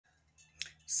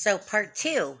So, part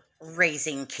two,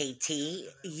 raising KT,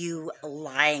 you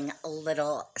lying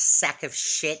little sack of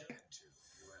shit.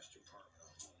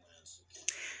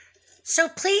 So,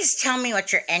 please tell me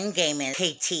what your end game is,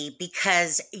 KT,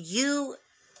 because you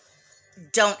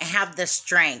don't have the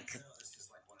strength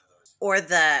or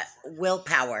the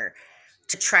willpower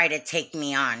to try to take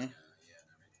me on.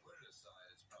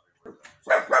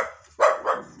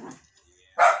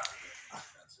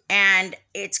 And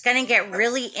it's going to get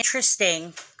really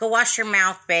interesting. Go wash your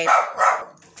mouth, babe.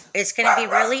 It's going to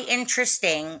be really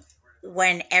interesting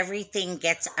when everything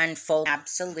gets unfolded.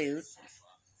 Absolute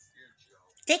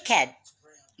dickhead,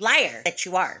 liar that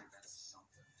you are.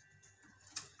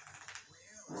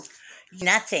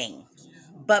 Nothing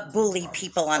but bully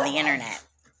people on the internet.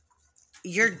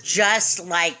 You're just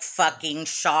like fucking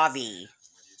Shavi.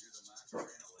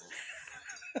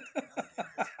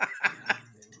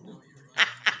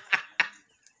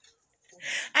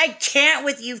 I can't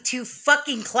with you two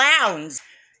fucking clowns.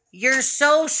 You're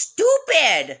so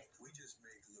stupid.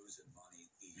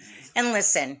 And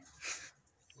listen,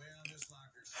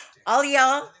 all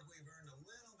y'all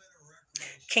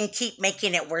can keep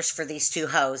making it worse for these two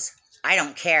hoes. I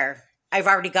don't care. I've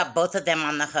already got both of them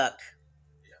on the hook.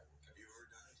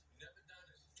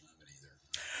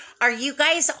 Are you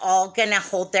guys all gonna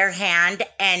hold their hand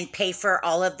and pay for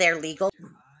all of their legal?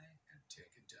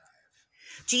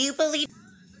 Do you believe?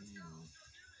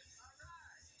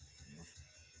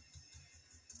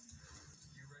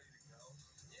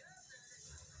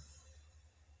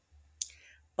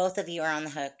 Both of you are on the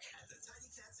hook.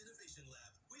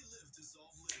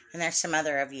 And there's some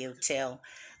other of you too.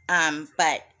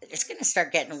 But it's going to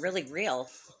start getting really real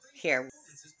here.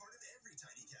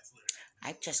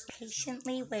 I'm just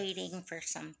patiently waiting for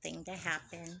something to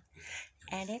happen.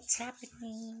 And it's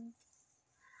happening.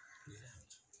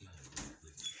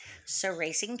 So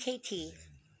raising KT,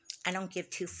 I don't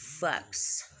give two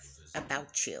fucks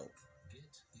about you.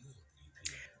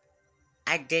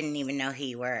 I didn't even know who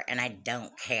you were, and I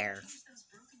don't care.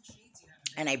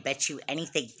 And I bet you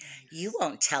anything, you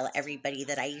won't tell everybody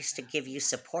that I used to give you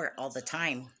support all the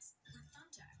time.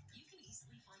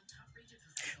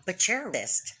 But you're a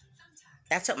racist.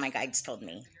 That's what my guides told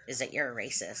me, is that you're a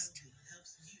racist.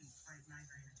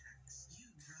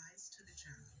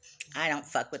 I don't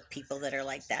fuck with people that are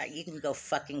like that. You can go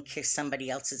fucking kiss somebody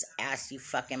else's ass, you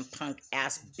fucking punk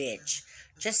ass bitch.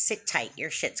 Just sit tight. Your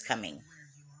shit's coming.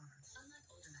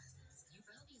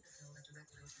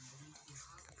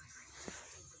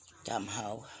 Dumb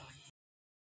hoe.